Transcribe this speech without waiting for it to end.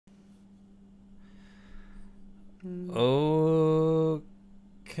Okay.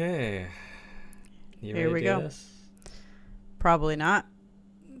 You Here ready we to do go. this? Probably not,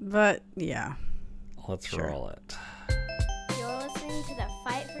 but yeah. Let's Sure. roll it. You're listening to the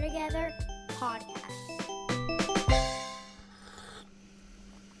Fight for Together podcast.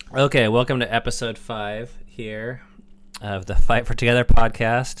 Okay, welcome to episode 5 here of the Fight for Together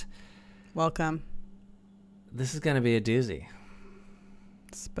podcast. Welcome. This is going to be a doozy.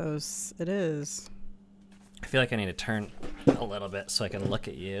 Suppose it is. I feel like I need to turn a little bit so I can look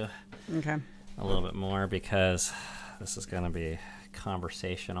at you Okay. a little bit more because this is going to be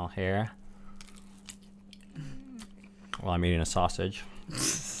conversational here. Well, I'm eating a sausage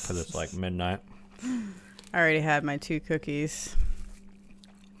because it's like midnight. I already had my 2 cookies.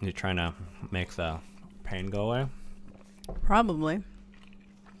 You're trying to make the pain go away? Probably.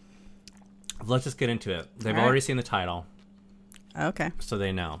 Let's just get into it. They've All right. already seen the title, Okay. so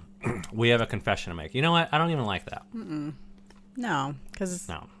they know. We have a confession to make. You know what? I don't even like that. No, because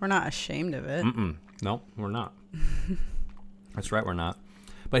No. we're not ashamed of it. Nope, we're not. That's right, we're not.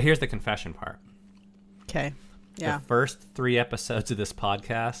 But here's the confession part. Okay. Yeah. The first 3 episodes of this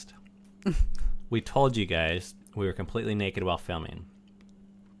podcast, we told you guys we were completely naked while filming.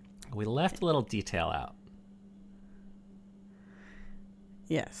 We left a little detail out.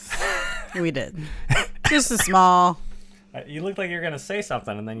 Yes. We did. Just a small. You looked like you were going to say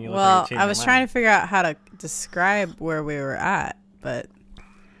something, and then you Well, I was trying to figure out how to describe where we were at, but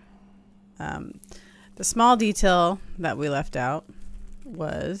the small detail that we left out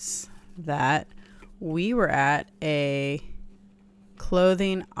was that we were at a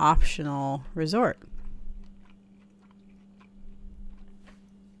clothing optional resort.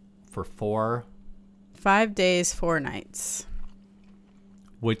 For 4, 5 days, 4 nights.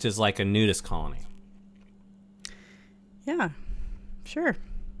 which is like a nudist colony. Yeah, sure.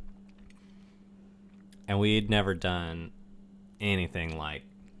 And we'd never done anything like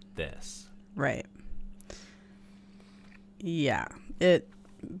this. Right. Yeah.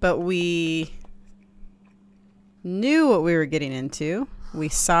 But we knew what we were getting into. We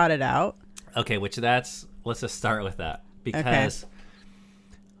sought it out. Okay, let's just start with that. Because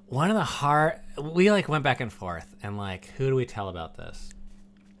one of the we like went back and forth and like, who do we tell about this?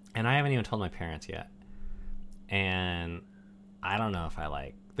 And I haven't even told my parents yet. And I don't know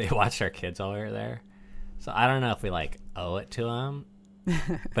if they watched our kids while we were there. So I don't know if we owe it to them,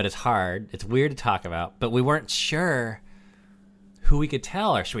 but it's hard. It's weird to talk about, but we weren't sure who we could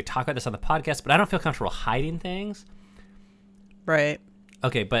tell, or should we talk about this on the podcast? But I don't feel comfortable hiding things. Right.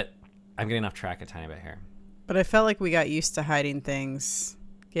 Okay, but I'm getting off track a tiny bit here. But I felt like we got used to hiding things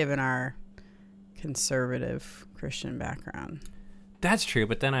given our conservative Christian background. That's true,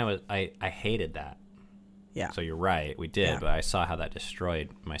 but then I hated that. Yeah. So you're right, we did, Yeah. but I saw how that destroyed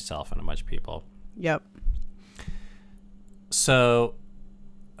myself and a bunch of people. Yep. So,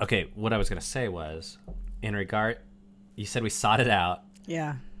 okay, what I was going to say was, you said we sought it out.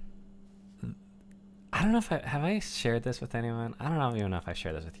 Yeah. I don't know if have I shared this with anyone? I don't even know if I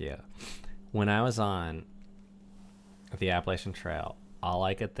shared this with you. When I was on the Appalachian Trail, all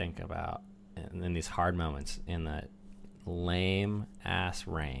I could think about in these hard moments in the lame ass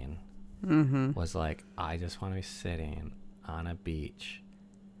rain was I just want to be sitting on a beach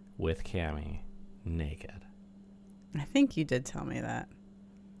with Cammie naked. I think you did tell me that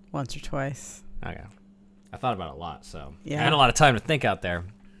once or twice. Okay. I thought about it a lot, so Yeah. I had a lot of time to think out there.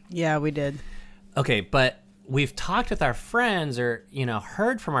 Yeah, we did. Okay, but we've talked with our friends or,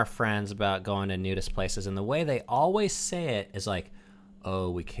 heard from our friends about going to nudist places, and the way they always say it is like, oh,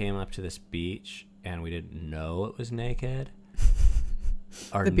 we came up to this beach and we didn't know it was naked.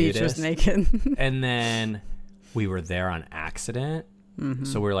 Or The beach was nudist. naked. And then we were there on accident.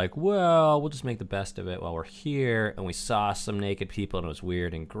 So we're like, well, we'll just make the best of it while we're here. And we saw some naked people and it was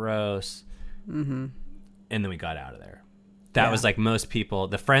weird and gross. And then we got out of there. That was like most people.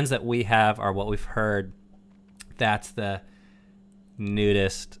 The friends that we have are what we've heard. That's the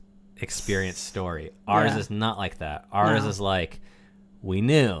nudist experience story. Ours is not like that. Ours is like, we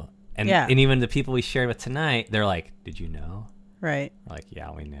knew. And even the people we shared with tonight, they're like, did you know? Right. We're like, yeah,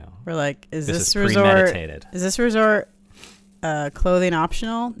 we knew. We're like, is This this is resort premeditated. Is this resort clothing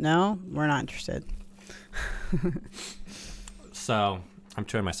optional? No, we're not interested. So I'm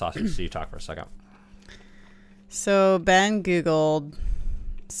chewing my sausage, so you talk for a second. So Ben Googled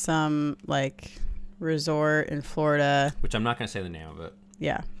some resort in Florida. Which I'm not going to say the name of it.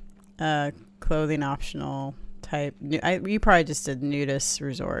 Yeah. Clothing optional type. You probably just did nudist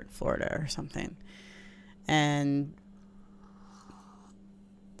resort Florida or something. And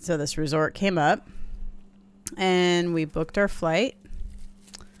so this resort came up and we booked our flight.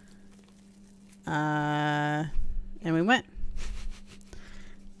 And we went.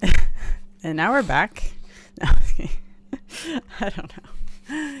 And now we're back. No, I'm just kidding. I don't know.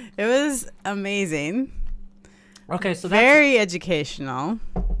 It was amazing. Okay, so Very educational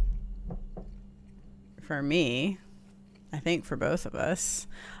for me. I think for both of us.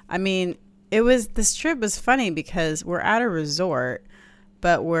 I mean, this trip was funny because we're at a resort,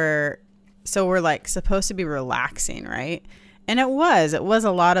 but we're like supposed to be relaxing, right? And it was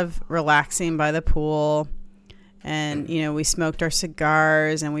a lot of relaxing by the pool. And, you know, we smoked our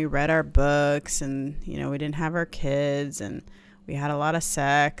cigars and we read our books and, you know, we didn't have our kids and we had a lot of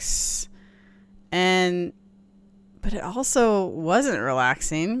sex. But it also wasn't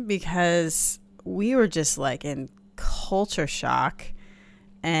relaxing because we were just like in culture shock,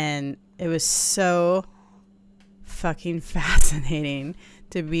 and it was so fucking fascinating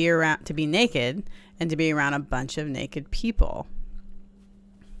to be naked and to be around a bunch of naked people.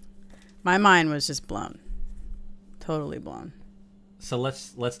 My mind was just blown. Totally blown. So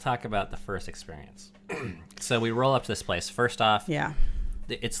let's talk about the first experience. So we roll up to this place. First off, Yeah.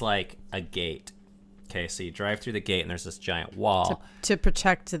 it's like a gate. Okay, so you drive through the gate and there's this giant wall. To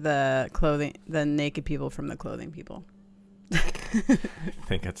protect the naked people from the clothing people. I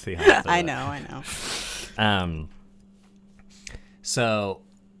think that's the opposite. I know. So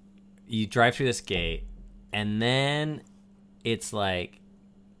you drive through this gate and then it's like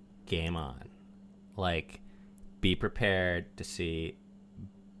game on. Like, be prepared to see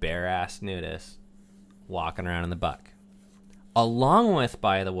bare-ass nudists walking around in the buck. Along with,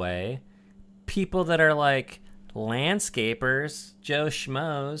 by the way, people that are like landscapers, Joe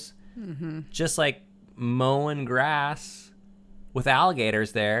Schmoes, just like mowing grass with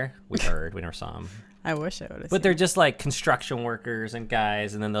alligators there. We heard, we never saw them. I wish I would have. But they're just like construction workers and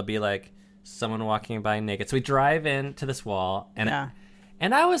guys, and then there'll be like someone walking by naked. So we drive into this wall, and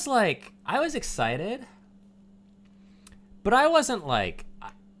and I was like, I was excited, but I wasn't like,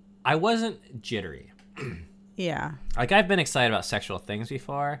 I wasn't jittery. Yeah. Like, I've been excited about sexual things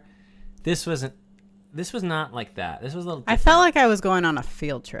before. This was not like that. This was a little different. I felt like I was going on a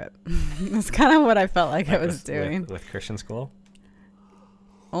field trip. That's kind of what I felt like I was doing. With Christian school?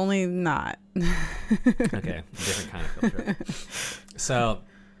 Only not. Okay, different kind of field trip. So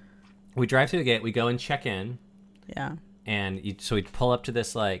we drive through the gate. We go and check in. Yeah. And so we pull up to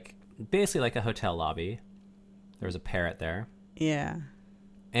this, like, basically like a hotel lobby. There was a parrot there. Yeah.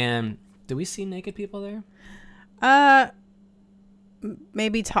 And did we see naked people there?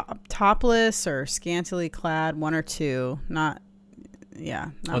 Maybe topless or scantily clad, one or two. Not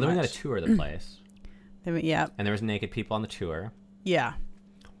Then much. we got a tour of the place. Yeah. And there was naked people on the tour. Yeah.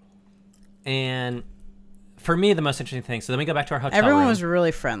 And for me, the most interesting thing. So then we go back to our hotel Everyone room. was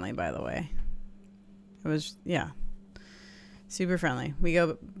really friendly, by the way. It was super friendly. We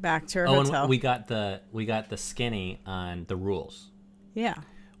go back to our hotel. And we got the skinny on the rules. Yeah.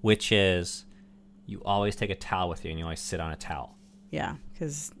 Which is, you always take a towel with you and you always sit on a towel. Yeah,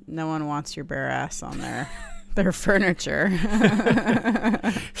 because no one wants your bare ass on their furniture.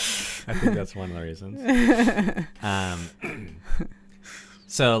 I think that's one of the reasons.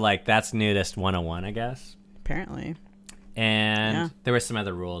 So, like, that's nudist 101, I guess. Apparently. And there were some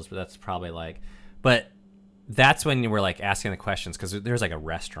other rules, but that's probably like... But that's when you were, like, asking the questions, because there's, like, a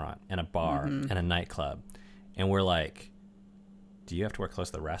restaurant and a bar and a nightclub. And we're like, do you have to wear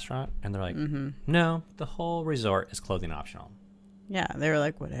clothes to the restaurant? And they're like, no, the whole resort is clothing optional. Yeah, they were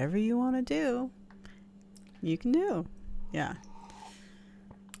like, whatever you want to do, you can do. Yeah.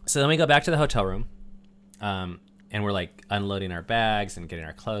 So then we go back to the hotel room, and we're like unloading our bags and getting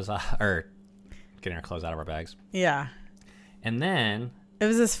our clothes off, or getting our clothes out of our bags. Yeah. And then it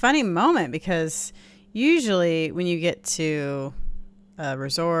was this funny moment because usually when you get to a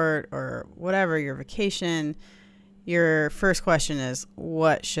resort or whatever, your vacation, your first question is,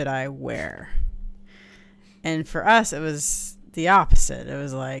 what should I wear? And for us, it was the opposite. It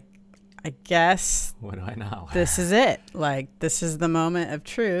was like, I guess what do I know? This is it. Like, this is the moment of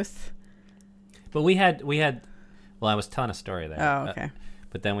truth. But we had well, I was telling a story there. Oh, okay.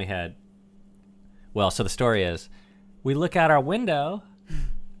 But then so the story is, we look out our window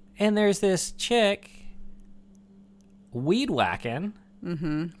and there's this chick weed whacking.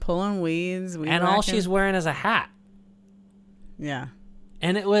 Pulling weeds. And all she's wearing is a hat. Yeah.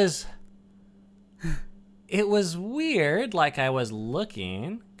 And it was weird. Like, I was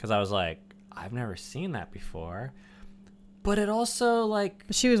looking because I was like, I've never seen that before. But it also, like...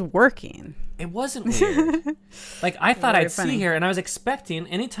 But she was working. It wasn't weird. Like, I thought I'd funny. see her, and I was expecting,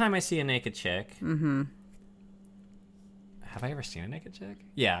 anytime I see a naked chick... Have I ever seen a naked chick?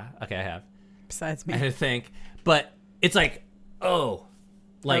 Yeah. Okay, I have. Besides me. I think. But it's like, oh.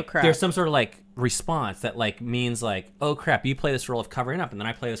 Like, crap. there's some sort of, like, response that like means like, oh crap, you play this role of covering up, and then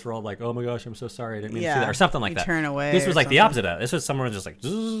I play this role of like, oh my gosh, I'm so sorry, I didn't mean to do that, or something like you that. turn away. This was or like the something. opposite of that. This was someone just like,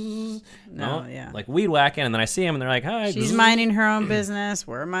 yeah. like weed whacking, and then I see him, and they're like, hi. She's minding her own business.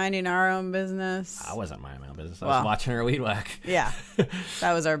 We're minding our own business. I wasn't minding my own business. I Well. was watching her weed whack. Yeah,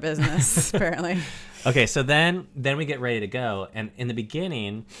 that was our business apparently. Okay, so then we get ready to go, and in the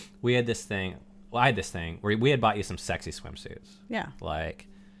beginning, we had this thing. Well, I had this thing where we had bought you some sexy swimsuits. Yeah. Like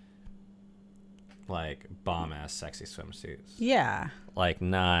bomb ass sexy swimsuits. Yeah. Like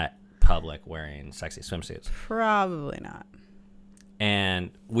not public wearing sexy swimsuits. Probably not.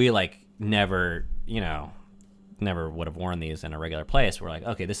 And we like never would have worn these in a regular place. We're like,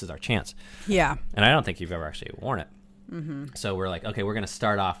 okay, this is our chance. Yeah. And I don't think you've ever actually worn it. Mm-hmm. So we're like, okay, we're going to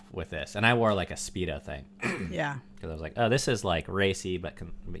start off with this. And I wore like a Speedo thing. Yeah. Because I was like, oh, this is like racy, but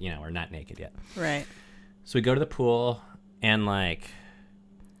we're not naked yet. Right. So we go to the pool and like,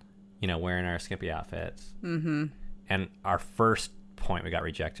 wearing our skimpy outfits. Mm-hmm. And our first point we got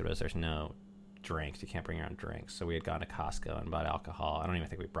rejected was there's no drinks. You can't bring your own drinks. So we had gone to Costco and bought alcohol. I don't even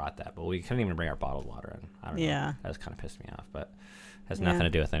think we brought that, but we couldn't even bring our bottled water in. I don't know. Yeah. That just kind of pissed me off, but has nothing to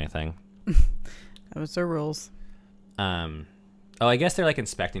do with anything. Those are rules. I guess they're like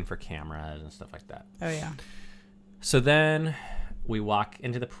inspecting for cameras and stuff like that. Oh yeah. So then we walk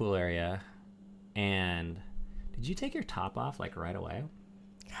into the pool area, and did you take your top off like right away?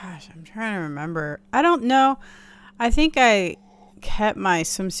 Gosh, I'm trying to remember. I don't know. I think I kept my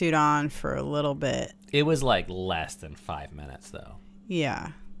swimsuit on for a little bit. It was like less than 5 minutes though.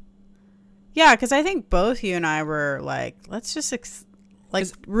 Yeah. Yeah, because I think both you and I were like, let's just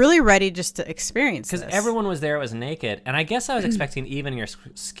really ready just to experience this. Because everyone was there, it was naked, and I guess I was expecting even your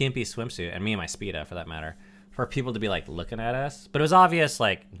skimpy swimsuit, and me and my Speedo for that matter, for people to be like looking at us. But it was obvious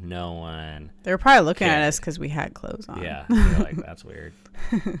like no one. They were probably looking at cared. us because we had clothes on. Yeah, they were like, that's weird.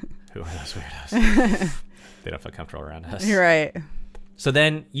 Who are those weirdos? They don't feel comfortable around us. You're right. So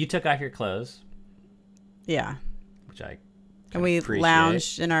then you took off your clothes, Yeah. which I And we appreciate.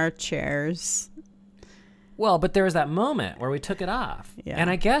 lounged in our chairs. Well, but there was that moment where we took it off. Yeah. And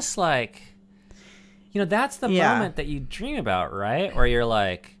I guess like, that's the Yeah. moment that you dream about, right? Where you're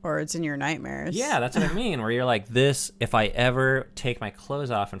like, Or it's in your nightmares. yeah, that's what I mean. Where you're like, this, if I ever take my clothes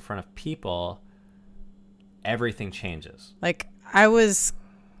off in front of people, everything changes. Like,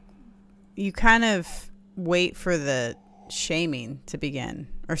 you kind of wait for the shaming to begin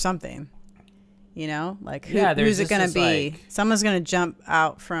or something. Like who's it going to be? Like, Someone's going to jump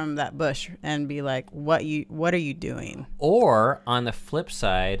out from that bush and be like, what are you doing? or on the flip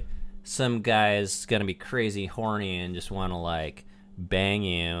side, some guy's going to be crazy horny and just want to like bang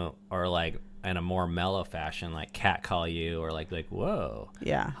you, or like in a more mellow fashion, like catcall you, or like whoa,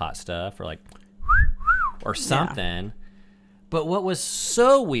 Yeah. hot stuff, or like or something. But what was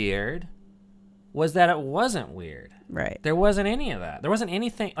so weird was that it wasn't weird. Right. There wasn't any of that. There wasn't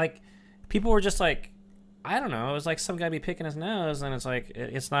anything like people were just like, I don't know. It was like some guy be picking his nose, and it's like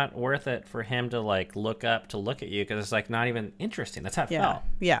it's not worth it for him to like look up to look at you because it's like not even interesting. That's how it Yeah. felt.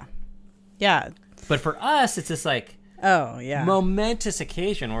 Yeah. Yeah. But for us, it's this like Oh, yeah. momentous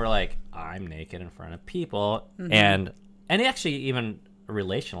occasion where like I'm naked in front of people, and actually even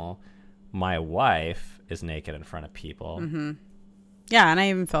relational. My wife is naked in front of people. Yeah, and I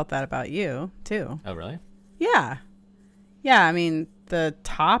even felt that about you, too. Oh, really? Yeah. Yeah, I mean, the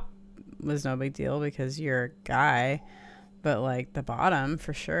top was no big deal because you're a guy, but like the bottom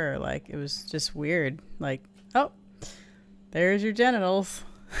for sure, like it was just weird. Like, oh, there's your genitals.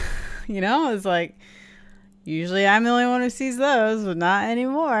 It's like usually I'm the only one who sees those, but not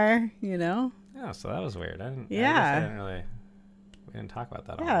anymore, Oh, so that was weird. Yeah. We didn't talk about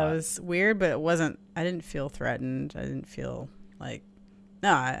that a Yeah, lot. it was weird, but I didn't feel threatened. I didn't feel like,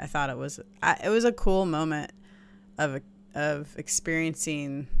 no, I thought it was a cool moment of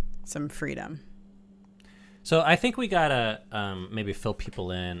experiencing some freedom. So I think we gotta maybe fill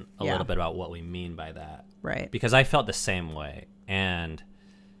people in a Yeah. little bit about what we mean by that, Right. because I felt the same way. And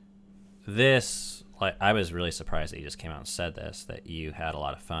this, like, I was really surprised that you just came out and said this, that you had a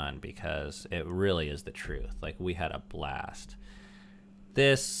lot of fun, because it really is the truth. Like, we had a blast.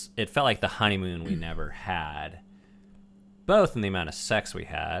 It felt like the honeymoon we never had, both in the amount of sex we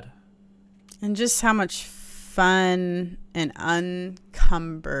had. And just how much fun and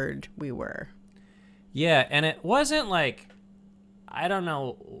unencumbered we were. Yeah, and it wasn't like, I don't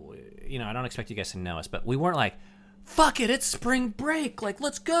know, I don't expect you guys to know us, but we weren't like, fuck it, it's spring break, like,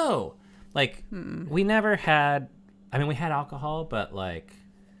 let's go. Like, we never had, we had alcohol, but like,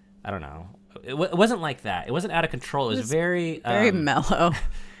 I don't know. It wasn't like that. It wasn't out of control. It was very Very mellow.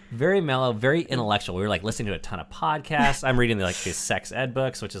 very mellow, very intellectual. We were like listening to a ton of podcasts. I'm reading like these sex ed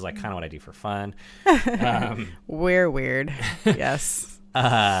books, which is like kind of what I do for fun. We're weird. Yes.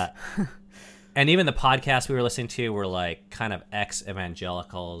 And even the podcasts we were listening to were like kind of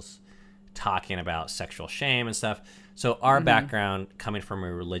ex-evangelicals talking about sexual shame and stuff. So our background coming from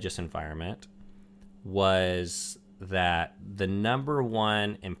a religious environment was that the number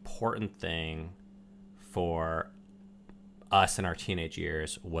one important thing for us in our teenage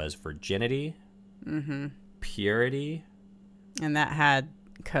years was virginity, purity. And that had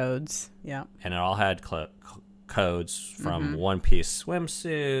codes. Yeah. And it all had codes from one-piece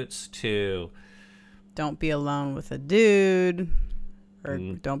swimsuits to... Don't be alone with a dude, or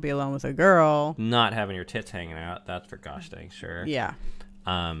don't be alone with a girl. Not having your tits hanging out. That's for gosh dang sure. Yeah.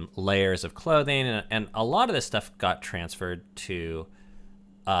 Layers of clothing. And a lot of this stuff got transferred to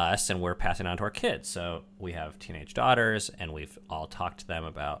us, and we're passing on to our kids. So we have teenage daughters, and we've all talked to them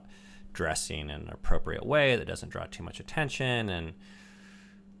about dressing in an appropriate way that doesn't draw too much attention.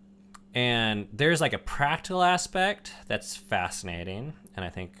 And there's like a practical aspect that's fascinating, and I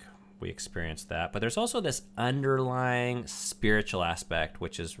think we experienced that. But there's also this underlying spiritual aspect,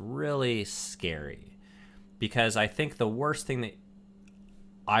 which is really scary, because I think the worst thing that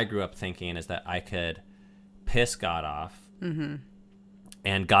I grew up thinking is that I could piss God off,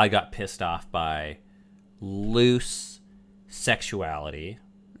 and God got pissed off by loose sexuality,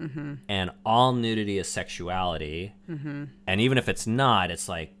 and all nudity is sexuality, and even if it's not, it's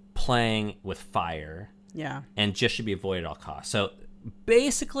like playing with fire, and just should be avoided at all costs. So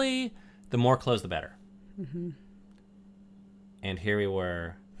basically, the more clothes, the better. And here we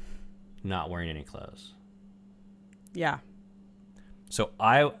were, not wearing any clothes. Yeah. So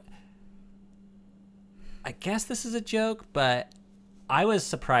I guess this is a joke, but I was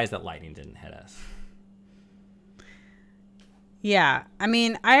surprised that lightning didn't hit us. Yeah. I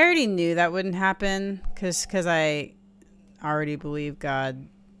mean, I already knew that wouldn't happen because I already believe God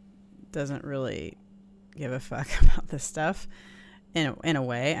doesn't really give a fuck about this stuff in a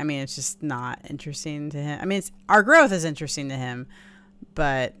way. I mean, it's just not interesting to him. I mean, our growth is interesting to him,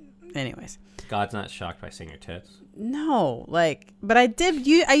 but anyways. God's not shocked by seeing your tits? No, like, but I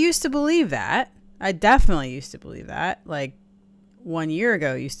used to believe that. I definitely used to believe that. Like 1 year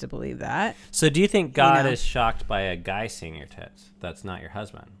ago, I used to believe that. So do you think God is shocked by a guy seeing your tits that's not your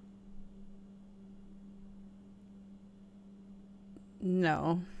husband?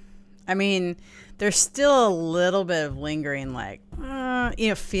 No. I mean, there's still a little bit of lingering, like,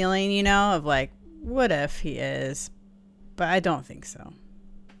 feeling, of like, what if he is? But I don't think so.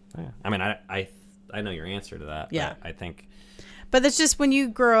 Yeah. I mean, I know your answer to that. Yeah. But I think. But it's just when you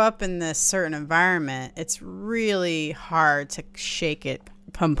grow up in this certain environment, it's really hard to shake it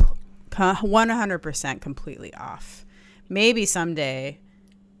 100% completely off. Maybe someday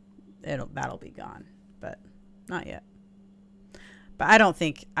that'll be gone, but not yet. But I don't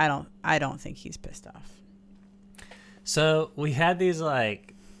think he's pissed off. So we had these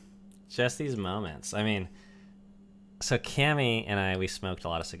just these moments. I mean, so Cammie and we smoked a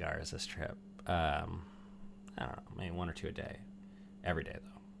lot of cigars this trip. I don't know, maybe one or two a day, every day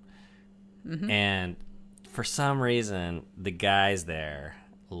though. And for some reason, the guys there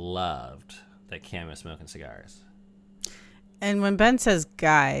loved that Cammie was smoking cigars. And when Ben says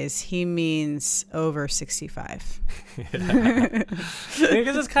guys, he means over 65. Because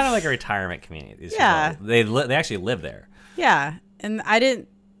it's kind of like a retirement community. These people, they actually live there. Yeah. And I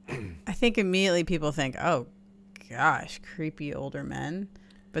think immediately people think, oh, gosh, creepy older men.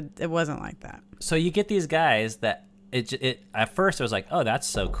 But it wasn't like that. So you get these guys that it at first it was like, oh, that's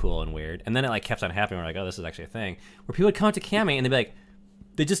so cool and weird. And then it kept on happening. We're like, oh, this is actually a thing. Where people would come up to Cammie and they'd be like,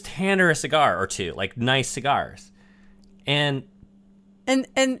 they just hand her a cigar or two, like nice cigars. And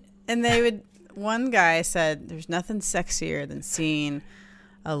they would. One guy said, "There's nothing sexier than seeing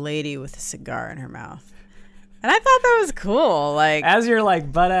a lady with a cigar in her mouth," and I thought that was cool. Like as you're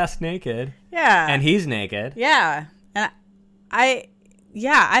like butt ass naked, and he's naked, and I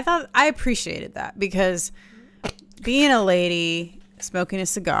thought I appreciated that because being a lady smoking a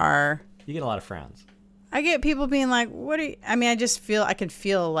cigar, you get a lot of frowns. I get people being like, "What are you?" I mean, I can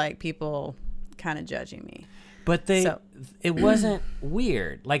feel like people kind of judging me. But it wasn't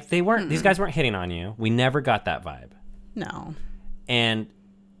weird. Like they weren't. These guys weren't hitting on you. We never got that vibe. No. And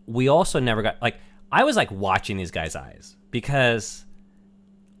we also never got I was like watching these guys' eyes because,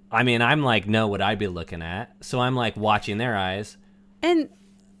 I mean, I'm like know what I'd be looking at, so I'm like watching their eyes. And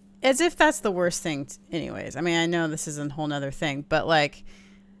as if that's the worst thing, anyways. I mean, I know this is a whole nother thing, but like,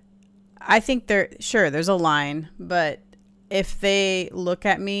 I think there's a line, but. If they look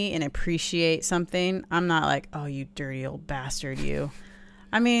at me and appreciate something, I'm not like, oh, you dirty old bastard, you.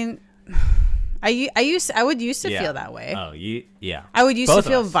 I mean, I would used to Yeah. feel that way. Oh, yeah. I would used Both to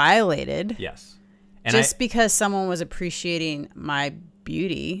of feel us. violated Yes. And just because someone was appreciating my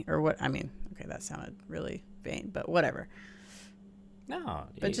beauty or what. I mean, okay, that sounded really vain, but whatever. No,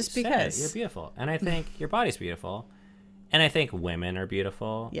 But you just said it. because. You're beautiful, and I think your body's beautiful, and I think women are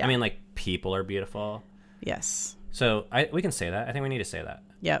beautiful. Yeah. I mean, like, people are beautiful. Yes. So we can say that. I think we need to say that.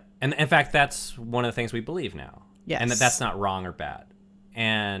 Yep. And in fact, that's one of the things we believe now. Yes. And that's not wrong or bad.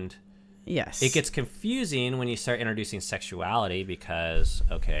 And Yes. it gets confusing when you start introducing sexuality because,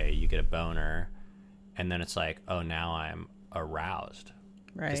 okay, you get a boner, and then it's like, oh, now I'm aroused.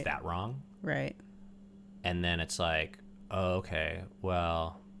 right. Is that wrong? right? And then it's like, oh, okay,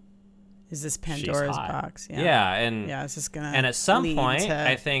 well, Is this she's Pandora's hot. box? Yeah, and Yeah, it's just gonna. and at some lead point, to-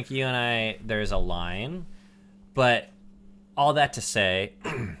 I think you and I, there's a line. But all that to say,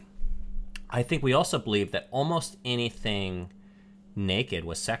 I think we also believe that almost anything naked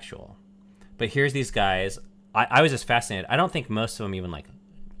was sexual. But here's these guys. I was just fascinated. I don't think most of them even like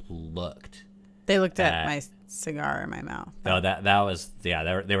looked. they looked at uh, my cigar in my mouth. Oh, that was, yeah,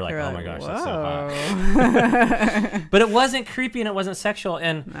 they were like, They were oh my like, gosh, that's so hot. "Whoa." But it wasn't creepy and it wasn't sexual.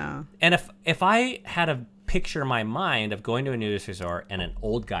 And No. and if I had a picture in my mind of going to a nudist resort and an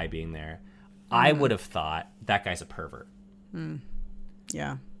old guy being there, I would have thought that guy's a pervert.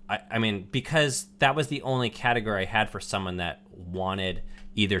 Yeah. I mean, because that was the only category I had for someone that wanted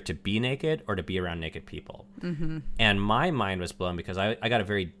either to be naked or to be around naked people. Mm-hmm. And my mind was blown because I got a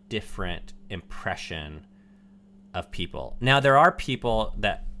very different impression of people. Now, there are people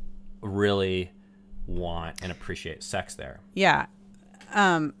that really want and appreciate sex there. Yeah.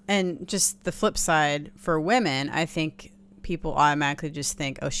 And just the flip side for women, I think people automatically just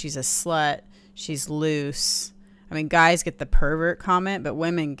think, oh, she's a slut. She's loose. I mean, guys get the pervert comment, but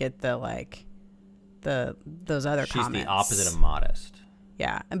women get the like those other She's comments. the opposite of modest.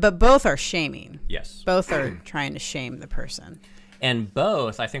 Yeah. But both are shaming. Yes. Both are trying to shame the person. And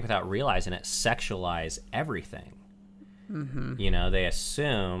both, I think without realizing it, sexualize everything. Mm-hmm. You know, they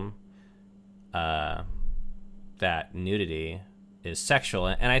assume that nudity is sexual.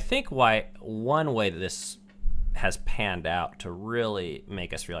 And I think one way that this has panned out to really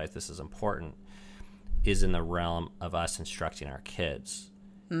make us realize this is important is in the realm of us instructing our kids.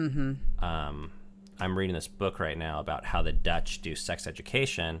 Mm-hmm. I'm reading this book right now about how the Dutch do sex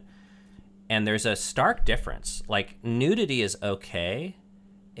education, and there's a stark difference. Like, nudity is okay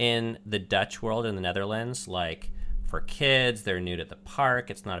in the Dutch world in the Netherlands. Like, for kids, they're nude at the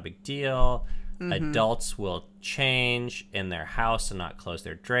park. It's not a big deal. Mm-hmm. Adults will change in their house and not close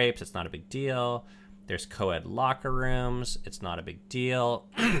their drapes. It's not a big deal. There's co-ed locker rooms. It's not a big deal.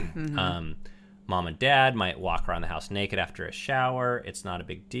 Mm-hmm. Mom and dad might walk around the house naked after a shower. It's not a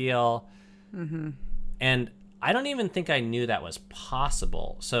big deal. Mm-hmm. And I don't even think I knew that was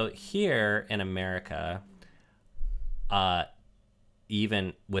possible. So here in America,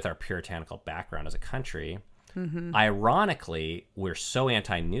 even with our puritanical background as a country, mm-hmm. ironically, we're so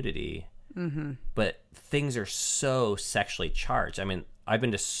anti-nudity, mm-hmm. but things are so sexually charged. I mean, I've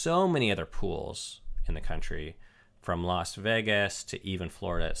been to so many other pools in the country, from Las Vegas to even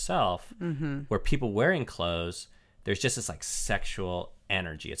Florida itself, mm-hmm. where people wearing clothes, there's just this like sexual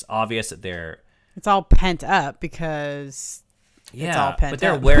energy. It's obvious that It's all pent up because it's all pent but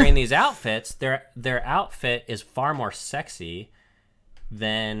they're up. wearing these outfits. Their outfit is far more sexy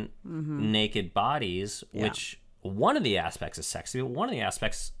than Mm-hmm. naked bodies, which one of the aspects is sexy, but one of the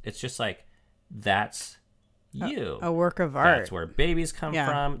aspects, it's just like, that's you. A work of art. That's where babies come Yeah.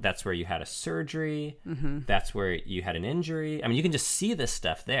 from. That's where you had a surgery. Mm-hmm. That's where you had an injury. I mean, you can just see this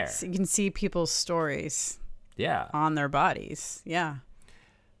stuff there. So you can see people's stories Yeah. on their bodies. Yeah.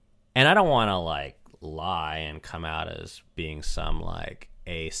 And I don't want to like lie and come out as being some like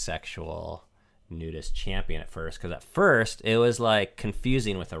asexual nudist champion at first, because at first it was like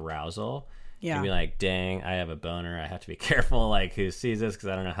confusing with arousal. Yeah. You'd be like, dang, I have a boner. I have to be careful like who sees this because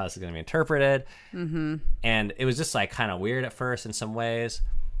I don't know how this is going to be interpreted. Mm-hmm. And it was just like kind of weird at first in some ways.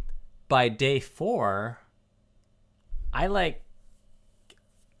 By day 4, I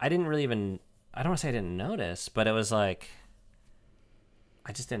didn't really even, I don't want to say I didn't notice, but it was like,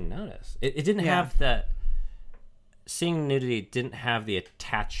 I just didn't notice. It didn't have the, seeing nudity didn't have the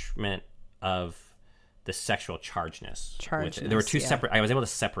attachment of the sexual chargeness. There were two separate, I was able to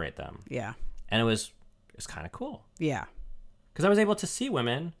separate them. Yeah. And it was kind of cool. Yeah. Because I was able to see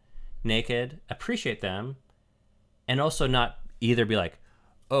women naked, appreciate them, and also not either be like,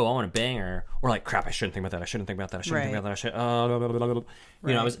 oh, I want to bang her, or like, crap, I shouldn't think about that. I shouldn't think about that. I shouldn't think about that. I should, blah, blah, blah, blah.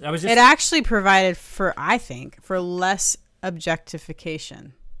 You know, I was just. It actually provided for, I think, for less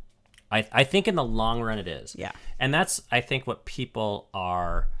objectification. I think in the long run it is. Yeah. And that's, I think, what people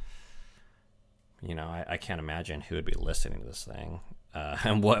are, I can't imagine who would be listening to this thing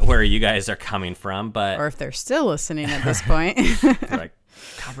and where you guys are coming from. But Or if they're still listening at this point. they're like,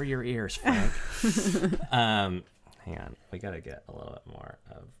 cover your ears, Frank. Hang on. We got to get a little bit more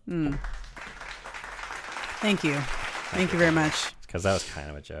of... Thank you. Thank you very much. Because that was kind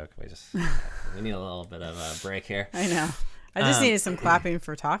of a joke. We need a little bit of a break here. I know. I just needed some clapping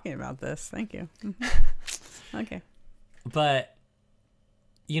for talking about this. Thank you. Okay. But,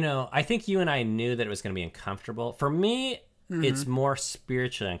 I think you and I knew that it was going to be uncomfortable. For me, it's more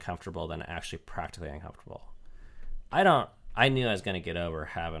spiritually uncomfortable than actually practically uncomfortable. I knew I was going to get over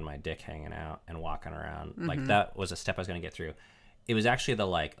having my dick hanging out and walking around. Like, that was a step I was going to get through. It was actually the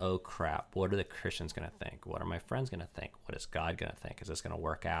oh crap, what are the Christians going to think? What are my friends going to think? What is God going to think? Is this going to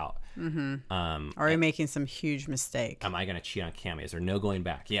work out? Are we making some huge mistake? Am I going to cheat on Cammie? Is there no going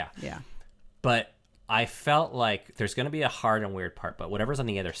back? Yeah. Yeah. But I felt like there's going to be a hard and weird part, but whatever's on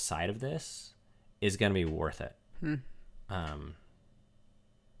the other side of this is going to be worth it.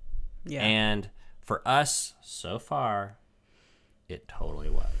 Yeah. And for us, so far, it totally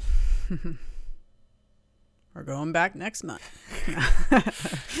was. We're going back next month.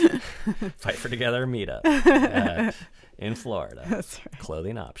 Fight for Together meetup in Florida. That's right.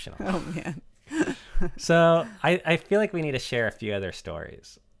 Clothing optional. Oh, man. So I feel like we need to share a few other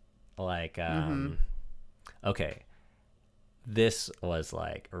stories. Like, okay, this was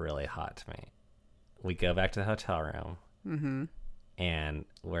really hot to me. We go back to the hotel room and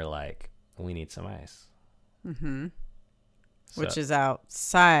we're like, we need some ice. Which is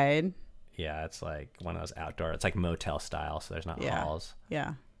outside. Yeah, it's like one of those outdoor, it's like motel style, so there's not halls.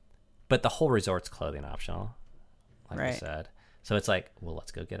 Yeah. But the whole resort's clothing optional, like I Right. said. So it's like, well,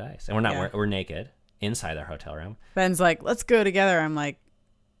 let's go get ice. And we're not, we're naked inside our hotel room. Ben's like, let's go together. I'm like,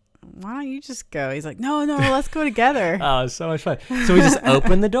 why don't you just go? He's like, no, let's go together. Oh, it's so much fun. So we just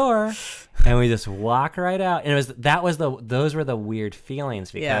open the door and we just walk right out. And those were the weird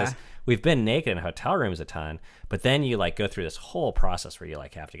feelings because we've been naked in hotel rooms a ton, but then you go through this whole process where you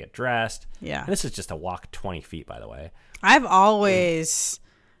have to get dressed. Yeah. And this is just a walk 20 feet, by the way. I've always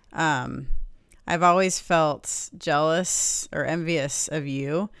felt jealous or envious of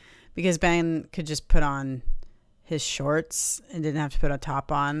you because Ben could just put on his shorts and didn't have to put a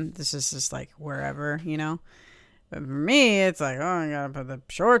top on. This is just wherever, But for me, it's like, oh, I gotta put the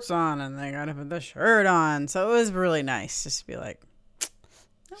shorts on and I gotta put the shirt on. So it was really nice just to be like,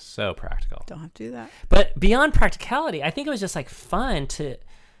 so practical. don't have to do that. But beyond practicality, I think it was just fun to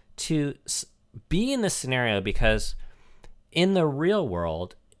be in this scenario because in the real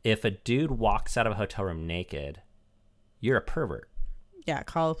world, if a dude walks out of a hotel room naked, you're a pervert. Yeah,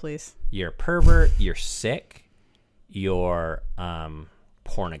 call the police. You're a pervert. You're sick. You're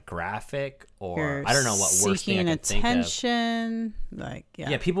pornographic, or You're I don't know what worse thing I could think of. attention.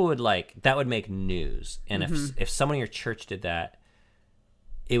 Yeah, people would that would make news, and if someone in your church did that,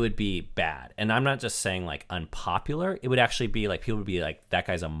 it would be bad. And I'm not just saying unpopular. It would actually be people would be like, that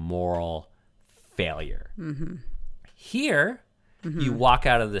guy's a moral failure. Here, you walk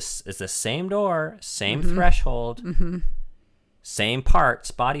out of this, it's the same door, same threshold, same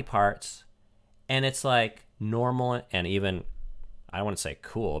parts, body parts, and it's normal and even, I don't want to say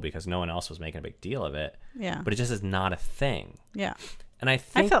cool because no one else was making a big deal of it. Yeah. But it just is not a thing. Yeah. And I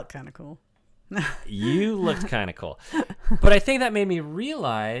think I felt kind of cool. you looked kind of cool. But I think that made me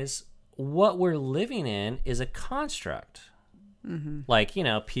realize what we're living in is a construct.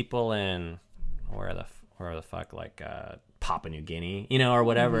 People in where the fuck, Papua New Guinea, or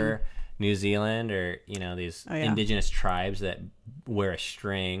whatever, New Zealand, or, these indigenous tribes that wear a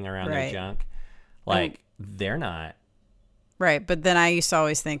string around their junk. They're not. Right. But then I used to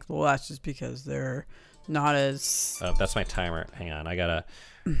always think, well, that's just because they're not as. Oh, that's my timer. Hang on. I got to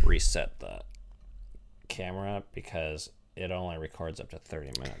reset the camera because it only records up to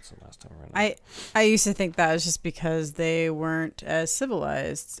 30 minutes the last time. I used to think that was just because they weren't as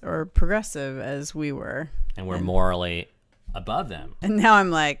civilized or progressive as we were. And we're morally above them. And now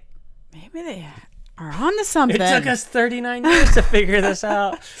I'm like, maybe they are onto something. It took us 39 years to figure this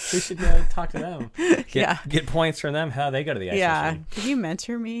out. We should talk to them. Get points from them how they go to the ice machine. Could you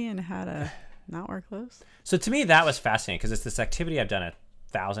mentor me in how to not wear clothes? So to me, that was fascinating because it's this activity I've done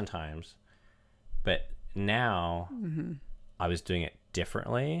 1,000 times. But now I was doing it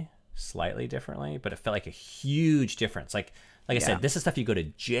differently, slightly differently, but it felt like a huge difference. Like I said, this is stuff you go to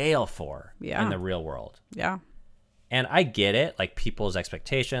jail for in the real world. Yeah. And I get it, people's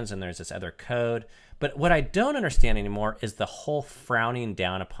expectations, and there's this other code. But what I don't understand anymore is the whole frowning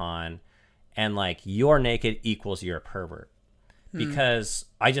down upon and you're naked equals you're a pervert. because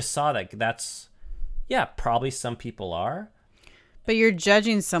I just saw that probably some people are. But you're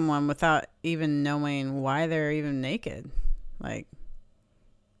judging someone without even knowing why they're even naked. Like,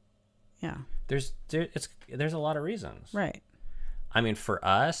 yeah. There's a lot of reasons. Right. I mean, for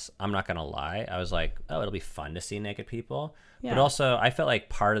us, I'm not going to lie. I was like, oh, it'll be fun to see naked people. Yeah. But also, I felt like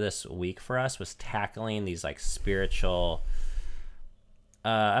part of this week for us was tackling these like spiritual,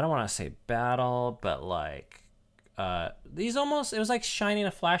 I don't want to say battle, but like these almost, it was like shining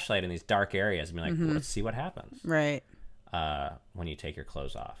a flashlight in these dark areas and being like, let's see what happens. Right. When you take your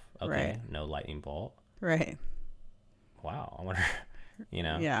clothes off. Okay. Right. No lightning bolt. Right. Wow. I wonder,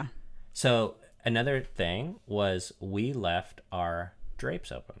 Yeah. So another thing was we left our drapes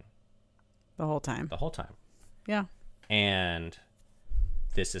open. The whole time. Yeah. And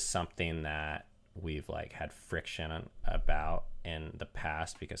this is something that we've like had friction about in the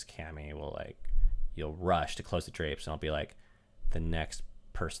past because Cammie will like, you'll rush to close the drapes and I'll be like, the next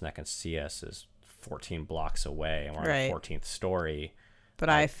person that can see us is 14 blocks away and we're right. on the 14th story. But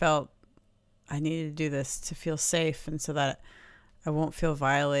I felt I needed to do this to feel safe and so that I won't feel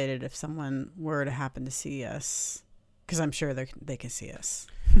violated if someone were to happen to see us, because I'm sure they can see us.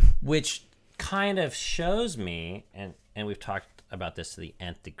 Which kind of shows me, and we've talked about this to the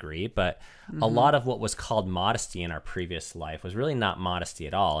nth degree, but a lot of what was called modesty in our previous life was really not modesty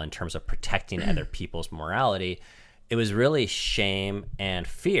at all in terms of protecting other people's morality. It was really shame and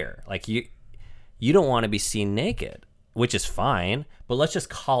fear. Like you don't want to be seen naked, which is fine, but let's just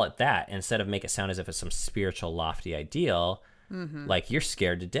call it that instead of make it sound as if it's some spiritual lofty ideal. Like you're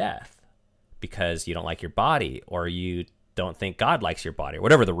scared to death because you don't like your body or you don't think God likes your body or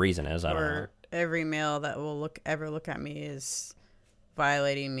whatever the reason is. I don't know. Every male that will ever look at me is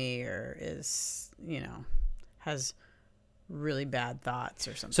violating me or is, has really bad thoughts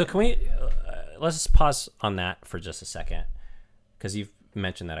or something. So can we, let's just pause on that for just a second because you've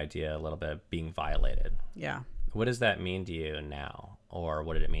mentioned that idea a little bit of being violated. Yeah. What does that mean to you now? Or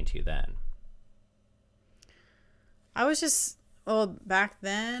what did it mean to you then? I was just, back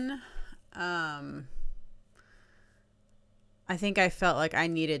then, I think I felt like I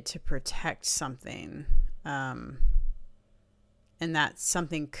needed to protect something, and that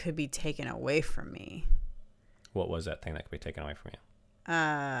something could be taken away from me. What was that thing that could be taken away from you?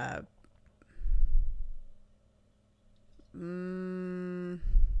 I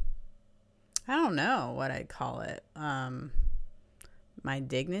don't know what I'd call it. My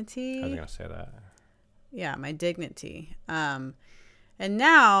dignity. I was going to say that. Yeah, my dignity. And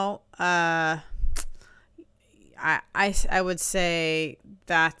now, I would say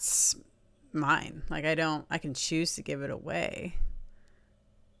that's mine. Like I can choose to give it away.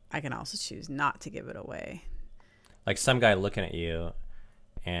 I can also choose not to give it away. Like some guy looking at you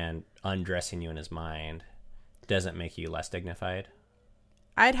and undressing you in his mind doesn't make you less dignified?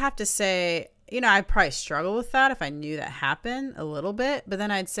 I'd have to say, I'd probably struggle with that if I knew that happened a little bit. But then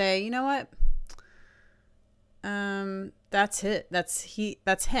I'd say, you know what? That's it. That's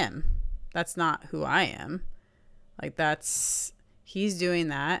him. That's not who I am. Like he's doing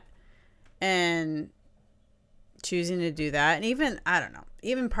that and choosing to do that. And even, I don't know,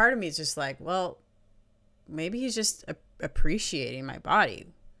 even part of me is just like, well, maybe he's just appreciating my body.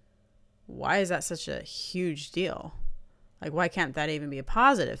 Why is that such a huge deal? Like, why can't that even be a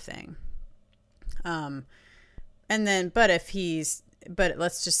positive thing? And then, but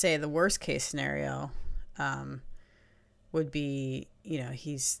let's just say the worst case scenario, would be,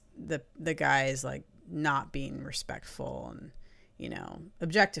 he's the guy is like not being respectful and,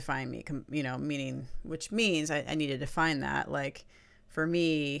 objectifying me, which means I need to define that. Like for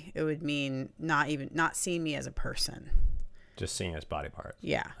me, it would mean not seeing me as a person. Just seeing his body parts.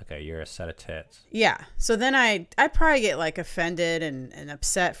 Yeah. Okay, you're a set of tits. Yeah. So then I'd probably get like offended and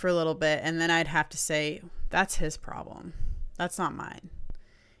upset for a little bit. And then I'd have to say, that's his problem. That's not mine.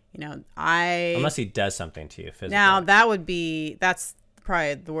 Unless he does something to you physically. Now that's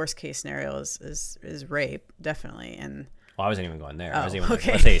probably the worst case scenario is rape, definitely. And I wasn't even going there. I was even okay. like,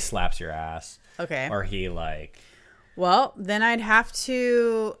 let's say he slaps your ass. Okay. Or he like. Well, then I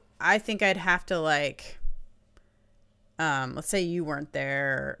think I'd have to like, let's say you weren't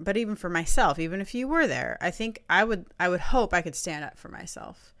there, but even for myself, even if you were there, I think I would hope I could stand up for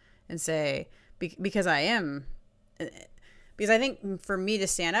myself and say, because I think for me to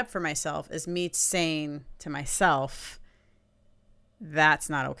stand up for myself is me saying to myself, that's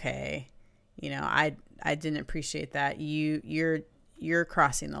not okay. I didn't appreciate that. You're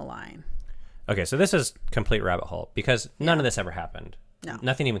crossing the line. Okay, so this is complete rabbit hole because none of this ever happened. No.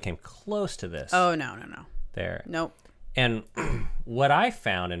 Nothing even came close to this. Oh, no. There. Nope. And what I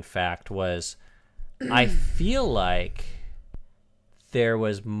found, in fact, was I feel like there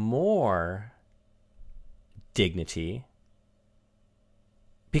was more dignity,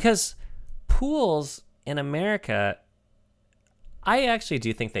 because pools in America, I actually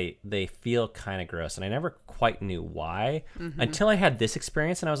do think they feel kind of gross, and I never quite knew why until I had this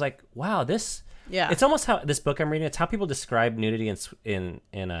experience, and I was like, wow, this. Yeah. It's almost how this book I'm reading, it's how people describe nudity in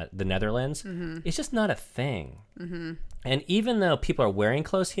the Netherlands. It's just not a thing. And even though people are wearing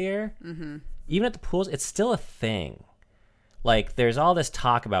clothes here, even at the pools, it's still a thing. Like, there's all this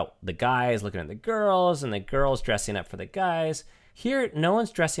talk about the guys looking at the girls and the girls dressing up for the guys. Here, no one's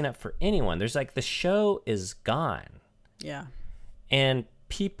dressing up for anyone. There's like, the show is gone. Yeah. And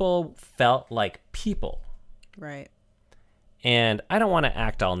people felt like people. Right. And I don't want to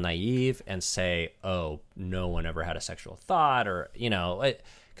act all naive and say, oh, no one ever had a sexual thought, or,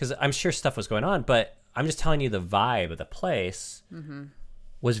 because I'm sure stuff was going on, but I'm just telling you the vibe of the place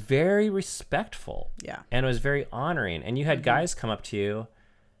was very respectful. Yeah. And it was very honoring. And you had guys come up to you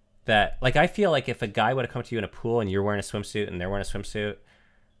that, like, I feel like if a guy would have come to you in a pool and you're wearing a swimsuit and they're wearing a swimsuit,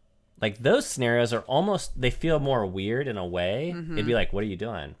 like, those scenarios are almost, they feel more weird in a way. It'd be like, what are you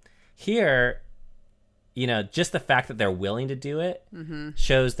doing? Here, just the fact that they're willing to do it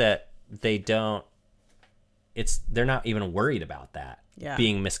shows that they're not even worried about that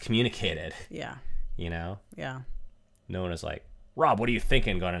being miscommunicated. Yeah. Yeah. No one is like, Rob, what are you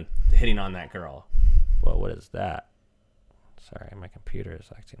thinking going and hitting on that girl? Well, what is that? Sorry, my computer is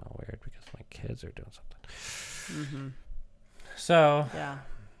acting all weird because my kids are doing something. So. Yeah.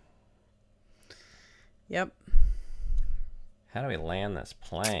 Yep. How do we land this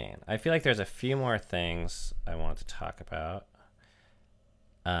plane? I feel like there's a few more things I want to talk about.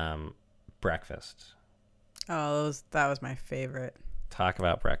 Breakfast. Oh, that was my favorite. Talk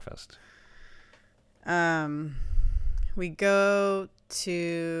about breakfast. We go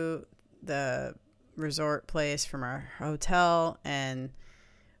to the resort place from our hotel, and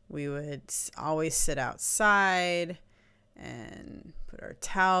we would always sit outside and put our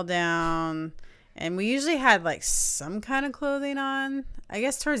towel down. And we usually had like some kind of clothing on. I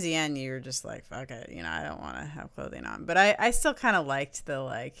guess towards the end you were just like, fuck it, I don't want to have clothing on. But I still kind of liked the,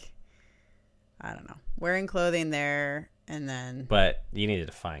 like, I don't know, wearing clothing there. And then. But you needed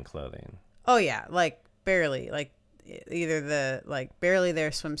to find clothing. Oh yeah, like barely, like either the like barely there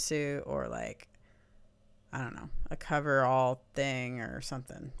swimsuit or like, I don't know, a coverall thing or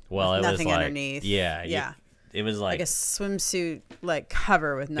something. Well, it nothing was like, underneath. Yeah. It was like a swimsuit, like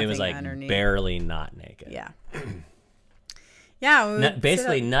cover with nothing underneath. It was like underneath. barely not naked. Yeah. Yeah.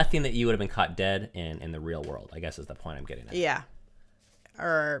 Basically, nothing that you would have been caught dead in the real world, I guess is the point I'm getting at. Yeah.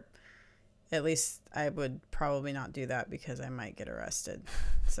 Or at least I would probably not do that because I might get arrested.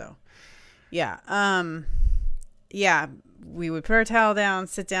 So, yeah. Yeah. We would put our towel down,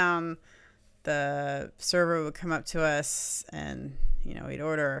 sit down. The server would come up to us and, we'd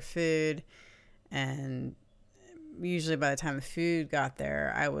order our food. And usually by the time the food got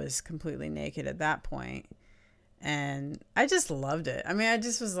there, I was completely naked at that point. And I just loved it. I mean, I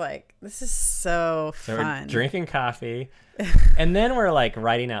just was like, this is so fun. We're drinking coffee. And then we're like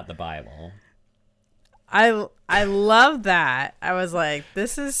writing out the Bible. I love that. I was like,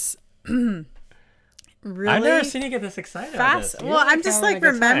 this is really I've never seen you get this excited fast. About this. Well, I'm just like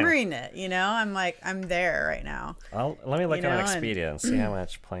remembering it, I'm like, I'm there right now. Let me look on Expedia and see how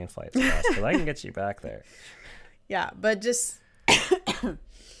much plane flights cost, because I can get you back there. Yeah, but just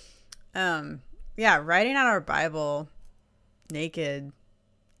writing out our Bible naked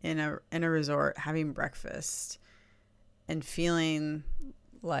in a resort, having breakfast, and feeling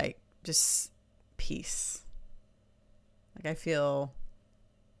like just peace. Like I feel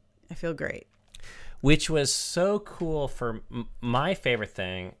great. Which was so cool for my favorite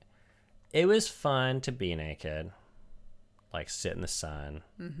thing. It was fun to be naked, like sit in the sun.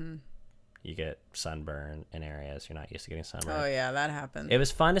 Mm-hmm. You get sunburn in areas you're not used to getting sunburn. Oh, yeah, that happened. It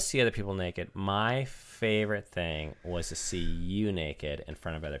was fun to see other people naked. My favorite thing was to see you naked in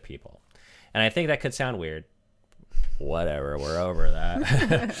front of other people. And I think that could sound weird. Whatever, we're over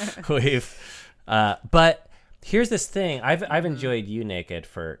that. But here's this thing. I've enjoyed you naked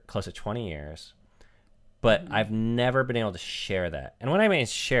for close to 20 years. But I've never been able to share that. And when I mean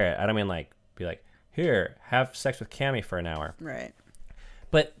share it, I don't mean like be like, here, have sex with Cammie for an hour. Right.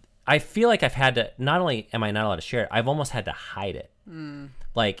 But I feel like I've had to, not only am I not allowed to share it, I've almost had to hide it.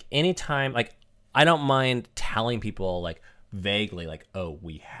 Like anytime, like I don't mind telling people like vaguely like, oh,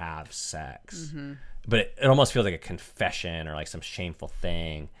 we have sex. But it almost feels like a confession or like some shameful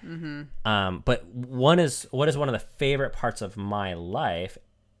thing. But what is one of the favorite parts of my life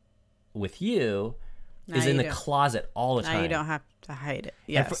with you is in the closet all the time. Now you don't have to hide it.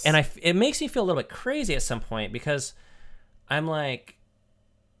 Yes. And it makes me feel a little bit crazy at some point because I'm like,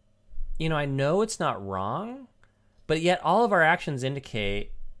 I know it's not wrong, but yet all of our actions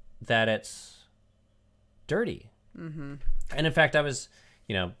indicate that it's dirty. Mm-hmm. And in fact, I was,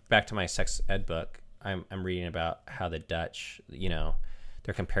 back to my sex ed book, I'm reading about how the Dutch,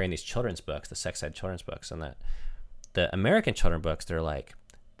 they're comparing these children's books, the sex ed children's books, and the American children's books, they're like,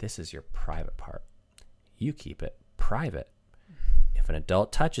 this is your private part. You keep it private. If an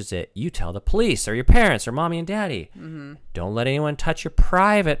adult touches it, you tell the police or your parents or mommy and daddy. Mm-hmm. Don't let anyone touch your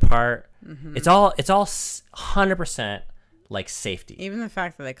private part. Mm-hmm. It's all 100% like safety. Even the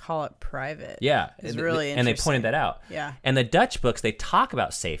fact that they call it private. Yeah. Is really interesting. And they pointed that out. Yeah. And the Dutch books, they talk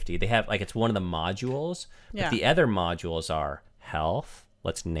about safety. They have, like, it's one of the modules. But the other modules are health.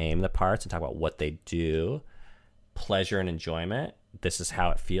 Let's name the parts and talk about what they do. Pleasure and enjoyment. This is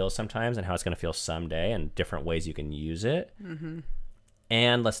how it feels sometimes and how it's going to feel someday and different ways you can use it. Mm-hmm.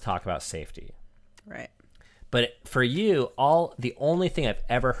 And let's talk about safety. Right. But for you, the only thing I've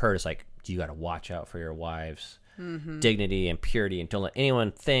ever heard is like, you got to watch out for your wife's dignity and purity, and don't let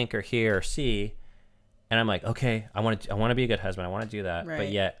anyone think or hear or see. And I'm like, okay, I want to be a good husband. I want to do that. Right.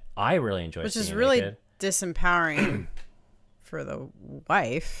 But yet I really enjoy Which seeing is you really naked. disempowering for the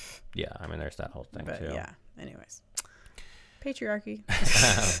wife. Yeah, I mean, there's that whole thing But too. yeah, anyways. Patriarchy.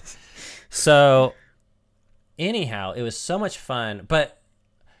 So anyhow, it was so much fun, but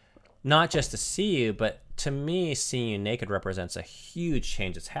not just to see you, but to me, seeing you naked represents a huge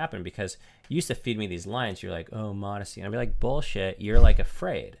change that's happened, because you used to feed me these lines. You're like, oh, modesty. And I'd be like, bullshit. You're like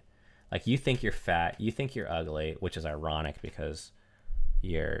afraid. Like, you think you're fat. You think you're ugly, which is ironic because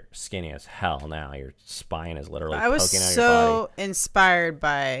you're skinny as hell now. Your spine is literally poking out of your body. I was so inspired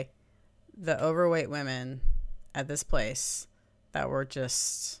by the overweight women at this place that were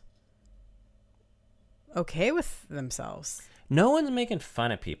just okay with themselves. No one's making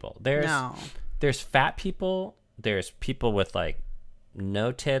fun of people. There's fat people. There's people with like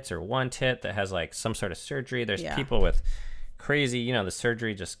no tits or one tit that has like some sort of surgery. There's people with crazy, the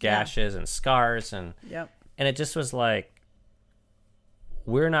surgery, just gashes and scars. And it just was like,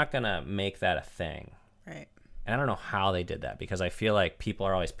 we're not going to make that a thing. Right. And I don't know how they did that, because I feel like people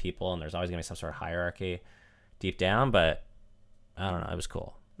are always people and there's always going to be some sort of hierarchy deep down, but I don't know. It was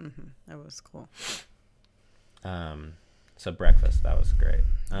cool. Mm-hmm. It was cool. So breakfast, that was great.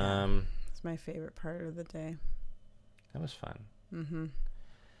 It's my favorite part of the day. That was fun. Mm-hmm.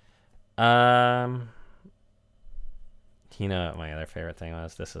 What my other favorite thing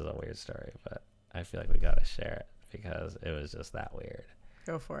was? This is a weird story, but I feel like we got to share it because it was just that weird.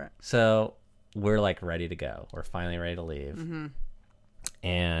 Go for it. So we're like ready to go. We're finally ready to leave. Mm-hmm.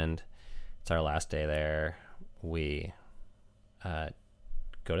 And it's our last day there. We go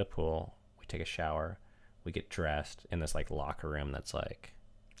to the pool. We take a shower. We get dressed in this like locker room that's like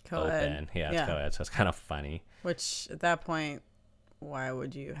co-ed. Open. Yeah, it's co-ed. So it's kind of funny. Which at that point, why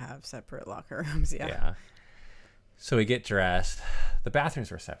would you have separate locker rooms? Yeah. So we get dressed. The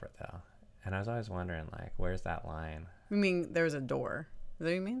bathrooms were separate though. And I was always wondering, like, where's that line? You mean there was a door? Is that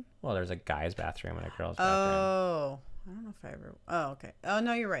what you mean? Well, there's a guy's bathroom and a girl's bathroom. Oh, I don't know if I ever. Oh, okay. Oh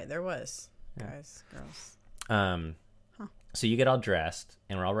no, you're right. There was guys, girls. So you get all dressed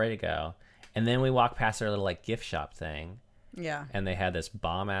and we're all ready to go, and then we walk past our little like gift shop thing. Yeah. And they had this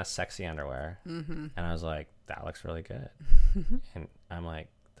bomb ass sexy underwear, and I was like, that looks really good. And I'm like,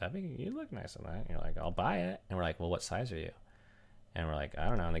 you look nice in that. And you're like, I'll buy it. And we're like, well, what size are you? And we're like, I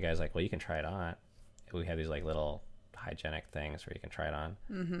don't know. And the guy's like, well, you can try it on. We have these like little hygienic things where you can try it on.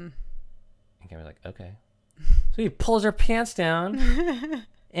 Mm-hmm. And Cameron's like, okay. So he pulls her pants down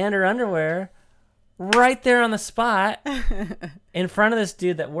and her underwear right there on the spot in front of this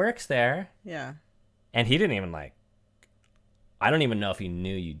dude that works there. Yeah. And he didn't even like, I don't even know if he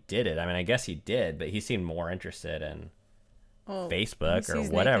knew you did it. I mean, I guess he did, but he seemed more interested in Facebook or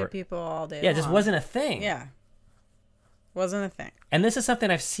whatever. Naked people all day. Yeah, it just wasn't a thing. Yeah. Wasn't a thing. And this is something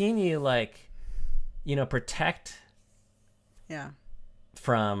I've seen you like, protect. Yeah.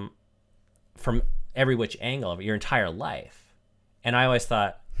 From every which angle of your entire life. And I always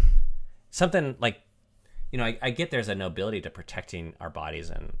thought something like, I get there's a nobility to protecting our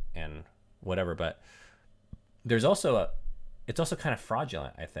bodies and whatever, but there's also it's also kind of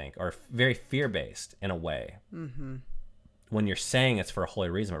fraudulent, I think, or very fear-based in a way. Mm-hmm. When you're saying it's for a holy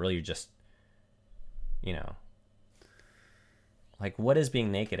reason, but really you're just, like, what is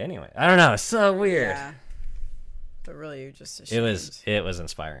being naked anyway? I don't know. It's so weird. Yeah. But really, you're just ashamed. It was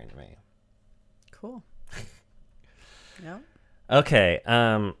inspiring to me. Cool. Yeah. Okay.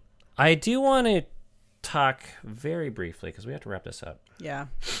 I do want to talk very briefly, because we have to wrap this up. Yeah.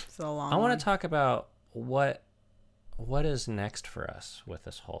 It's a long I want to talk about what is next for us with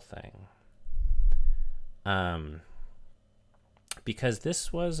this whole thing. Because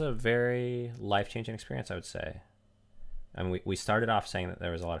this was a very life-changing experience, I would say. I mean, we started off saying that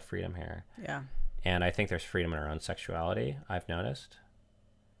there was a lot of freedom here. Yeah. And I think there's freedom in our own sexuality, I've noticed.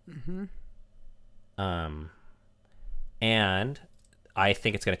 Mm-hmm. And I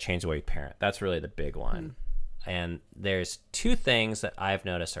think it's going to change the way we parent. That's really the big one. And there's two things that I've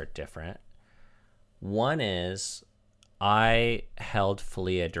noticed are different. One is I held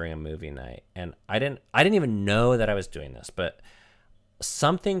Falia during a movie night, and I didn't even know that I was doing this, but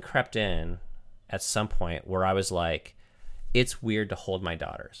something crept in at some point where I was like, it's weird to hold my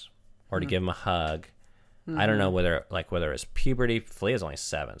daughters or to give them a hug. I don't know whether it was puberty. Falia's only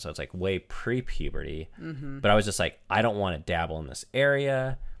 7, so it's like way pre-puberty. But I was just like, I don't want to dabble in this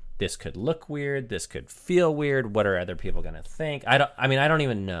area. This could look weird. This could feel weird. What are other people going to think? I don't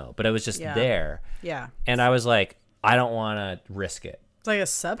even know, but it was just there. Yeah. And I was like, I don't want to risk it. It's like a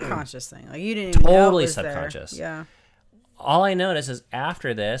subconscious thing. Like you didn't even know it Totally was subconscious. There. Yeah. All I noticed is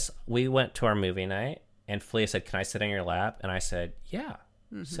after this, we went to our movie night, and Falia said, "Can I sit on your lap?" And I said, "Yeah,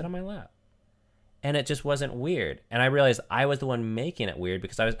 sit on my lap." And it just wasn't weird. And I realized I was the one making it weird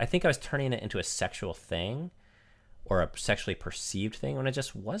because I think I was turning it into a sexual thing or a sexually perceived thing when it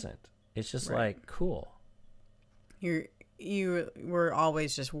just wasn't. It's just like, cool. You were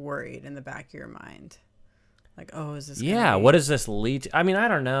always just worried in the back of your mind. Like, oh, is this what does this lead to? I mean, I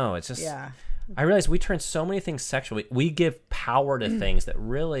don't know. It's just, I realize we turn so many things sexual. We give power to things that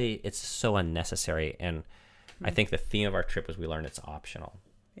really, it's so unnecessary. And I think the theme of our trip was we learned it's optional.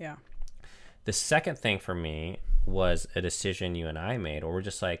 Yeah. The second thing for me was a decision you and I made where we're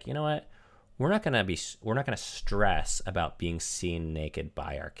just like, you know what? We're not going to stress about being seen naked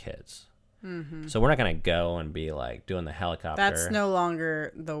by our kids. So we're not going to go and be like doing the helicopter. That's no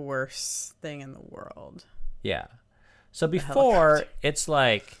longer the worst thing in the world. Yeah. So before, it's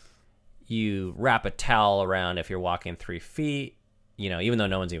like you wrap a towel around if you're walking 3 feet, even though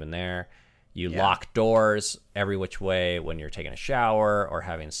no one's even there. You lock doors every which way when you're taking a shower or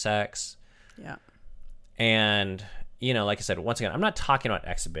having sex. Yeah. And, like I said, once again, I'm not talking about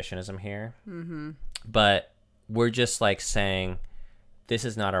exhibitionism here, but we're just like saying this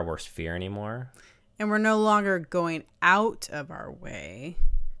is not our worst fear anymore. And we're no longer going out of our way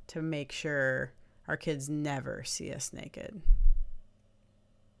to make sure our kids never see us naked.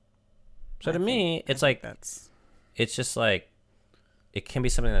 So to me, it's like, it's just like, it can be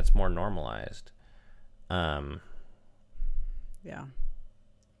something that's more normalized. Yeah.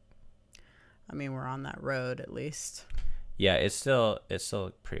 I mean, we're on that road at least. Yeah, it's still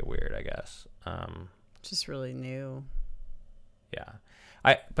pretty weird, I guess. Just really new. Yeah.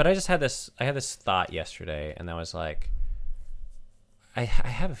 But I had this thought yesterday, and I was like, I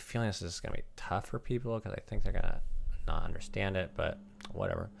have a feeling this is going to be tough for people because I think they're going to not understand it, but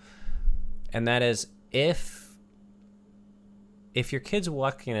whatever. And that is, if your kid's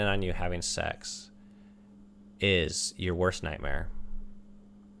walking in on you having sex is your worst nightmare,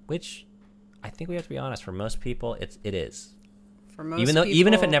 which I think we have to be honest, for most people, it is. For most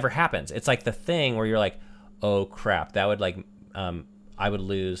even if it never happens, it's like the thing where you're like, oh crap, that would I would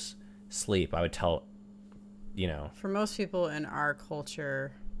lose sleep. I would tell, For most people in our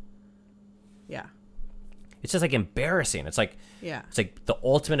culture, yeah. It's just like embarrassing. It's like, it's like the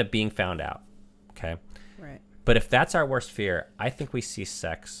ultimate of being found out. Okay. Right. But if that's our worst fear, I think we see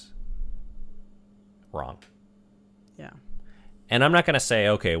sex wrong. Yeah. And I'm not going to say,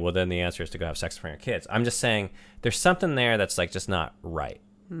 okay, well, then the answer is to go have sex in front of your kids. I'm just saying there's something there that's like just not right.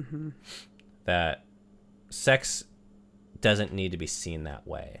 Mm-hmm. That sex doesn't need to be seen that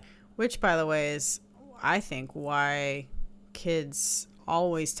way. Which, by the way, is, I think, why kids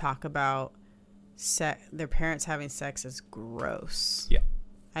always talk about their parents having sex as gross. Yeah.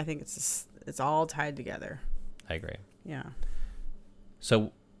 I think it's all tied together. I agree. Yeah.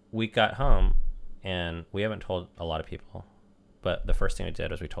 So we got home, and we haven't told a lot of people. But the first thing we did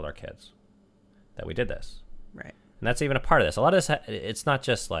was we told our kids that we did this. Right. And that's even a part of this. A lot of this, it's not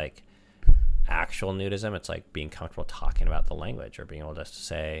just like actual nudism. It's like being comfortable talking about the language or being able to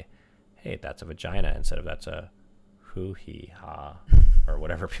say, hey, that's a vagina instead of that's a hoo-hee-ha or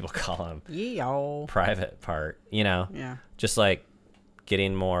whatever people call them. Yee-yo. Private part, Yeah. Just like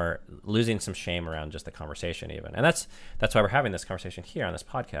losing some shame around just the conversation even. And that's why we're having this conversation here on this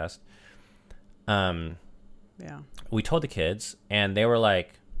podcast. Yeah. We told the kids, and they were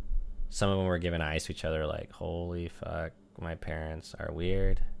like, some of them were giving eyes to each other like, holy fuck, my parents are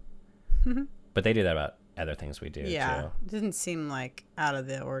weird. But they do that about other things we do, too. It didn't seem like out of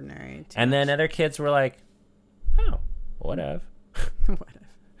the ordinary. And then other kids were like, oh, whatever. Whatever.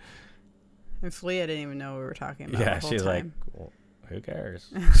 And Falia didn't even know what we were talking about. Yeah, the whole she's time. like, well, who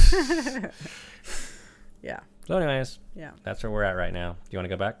cares? Yeah. So anyways, Yeah. that's where we're at right now. Do you want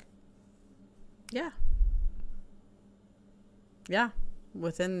to go back? Yeah. Yeah.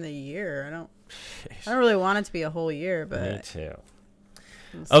 Within the year. I don't really want it to be a whole year, but Me too.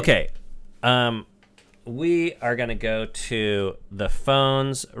 we'll see. Okay. We are going to go to the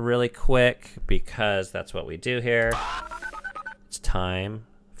phones really quick because that's what we do here. It's time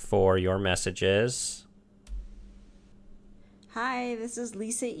for your messages. Hi, this is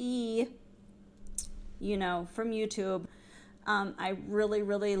Lisa E. From YouTube. I really,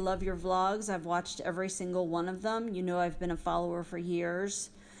 really love your vlogs. I've watched every single one of them. I've been a follower for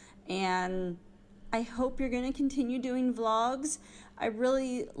years. And I hope you're going to continue doing vlogs. I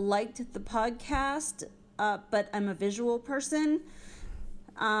really liked the podcast, but I'm a visual person.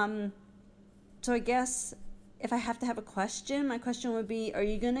 So I guess if I have to have a question, my question would be, are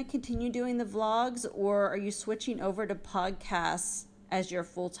you going to continue doing the vlogs, or are you switching over to podcasts as your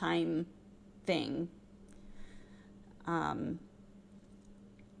full-time thing? And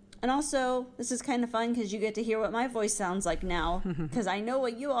also, this is kind of fun because you get to hear what my voice sounds like now, because I know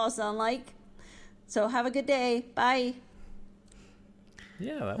what you all sound like. So have a good day. Bye.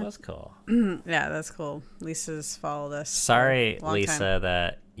 Yeah, that was cool. Yeah, that's cool. Lisa's followed us. Sorry, for a long Lisa, time.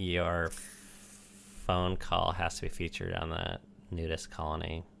 that your phone call has to be featured on the Nudist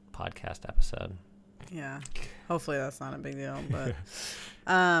Colony podcast episode. Yeah. Hopefully that's not a big deal, but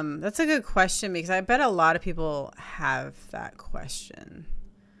that's a good question because I bet a lot of people have that question.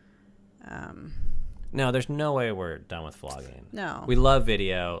 No, there's no way we're done with vlogging. No. We love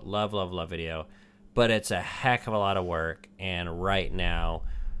video, love video, but it's a heck of a lot of work. And right now,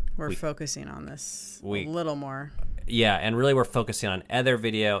 We're focusing on this a we- little more. yeah, and really we're focusing on other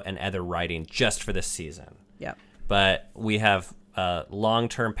video and other writing just for this season. Yep. But we have a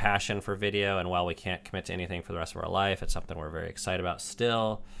long-term passion for video, and while we can't commit to anything for the rest of our life, it's something we're very excited about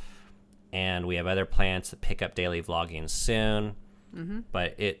still. And we have other plans to pick up daily vlogging soon.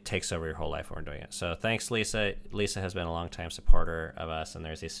 But it takes over your whole life when we're doing it. So thanks, Lisa. Lisa has been a long-time supporter of us, and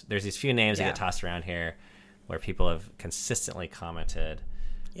there's these few names that Yeah. get tossed around here where people have consistently commented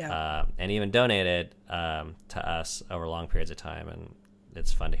Yeah. and even donated to us over long periods of time, and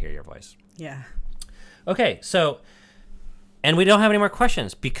it's fun to hear your voice. Yeah. Okay, so, and we don't have any more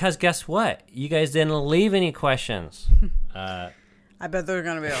questions because guess what? You guys didn't leave any questions. I bet there are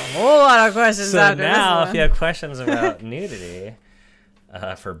going to be a whole lot of questions So after now, this if one. you have questions about nudity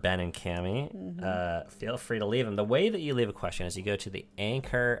for Ben and Cammie, feel free to leave them. The way that you leave a question is you go to the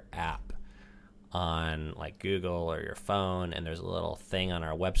Anchor app on like Google or your phone, and there's a little thing on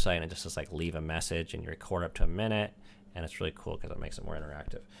our website, and it just says like leave a message, and you record up to a minute, and it's really cool because it makes it more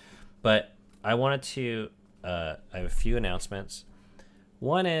interactive. But I wanted to, I have a few announcements.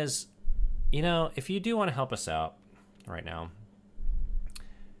 One is, if you do want to help us out right now,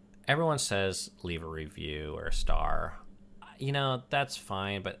 everyone says leave a review or a star. That's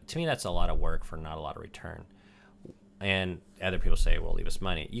fine, but to me that's a lot of work for not a lot of return. And other people say, well, leave us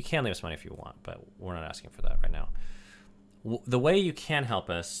money. You can leave us money if you want, but we're not asking for that right now. The way you can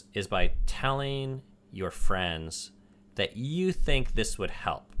help us is by telling your friends that you think this would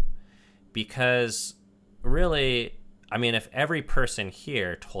help. Because really, if every person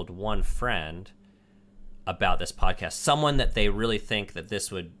here told one friend about this podcast, someone that they really think that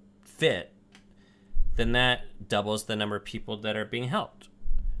this would fit, then that doubles the number of people that are being helped.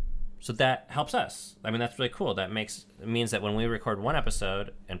 So that helps us. That's really cool. That means that when we record one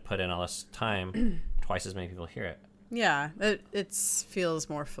episode and put in all this time, twice as many people hear it. Yeah. It feels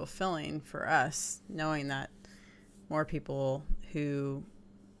more fulfilling for us knowing that more people who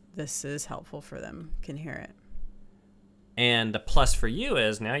this is helpful for them can hear it. And the plus for you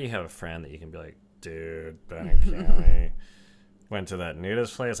is now you have a friend that you can be like, dude, Ben and Cammie went to that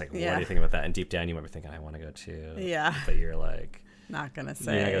nudist place. Like, Yeah. what do you think about that? And deep down, you might be thinking, I want to go too. Yeah. But you're like, Not going to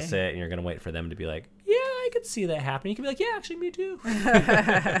you're not say. going to say it, and you're going to wait for them to be like, yeah, I could see that happening. You can be like, yeah, actually, me too.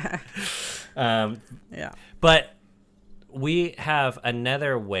 Yeah. But we have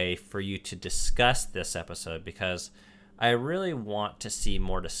another way for you to discuss this episode because I really want to see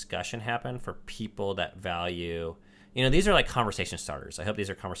more discussion happen for people that value, these are like conversation starters. I hope these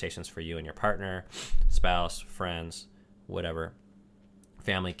are conversations for you and your partner, spouse, friends, whatever,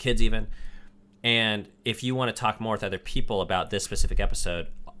 family, kids even. And if you want to talk more with other people about this specific episode,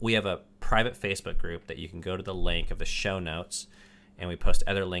 we have a private Facebook group that you can go to the link of the show notes, and we post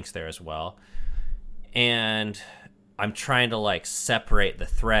other links there as well. And I'm trying to separate the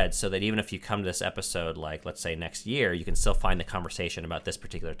threads so that even if you come to this episode, let's say next year, you can still find the conversation about this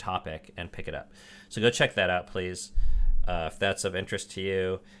particular topic and pick it up. So go check that out, please, if that's of interest to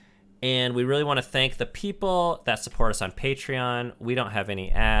you. And we really want to thank the people that support us on Patreon. We don't have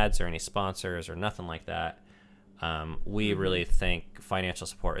any ads or any sponsors or nothing like that. We really think financial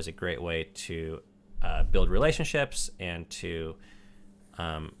support is a great way to build relationships and to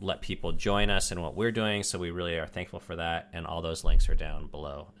let people join us in what we're doing. So we really are thankful for that. And all those links are down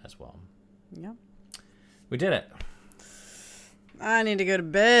below as well. Yep. We did it. I need to go to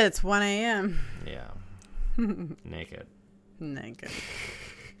bed. It's 1 a.m. Yeah. Naked.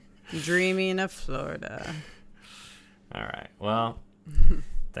 Dreaming of Florida. All right. Well,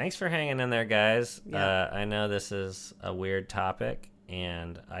 thanks for hanging in there, guys. Yeah. I know this is a weird topic,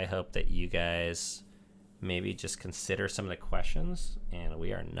 and I hope that you guys maybe just consider some of the questions. And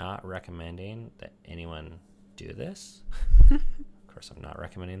we are not recommending that anyone do this. Of course, I'm not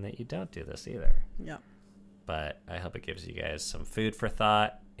recommending that you don't do this either. Yep. But I hope it gives you guys some food for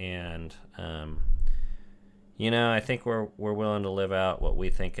thought. And, I think we're willing to live out what we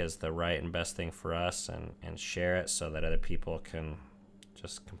think is the right and best thing for us and share it so that other people can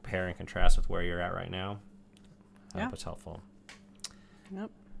just compare and contrast with where you're at right now. I hope it's helpful.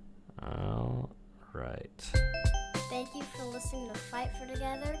 Yep. All right. Thank you for listening to Fight for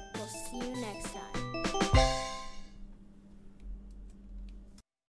Together. We'll see you next time.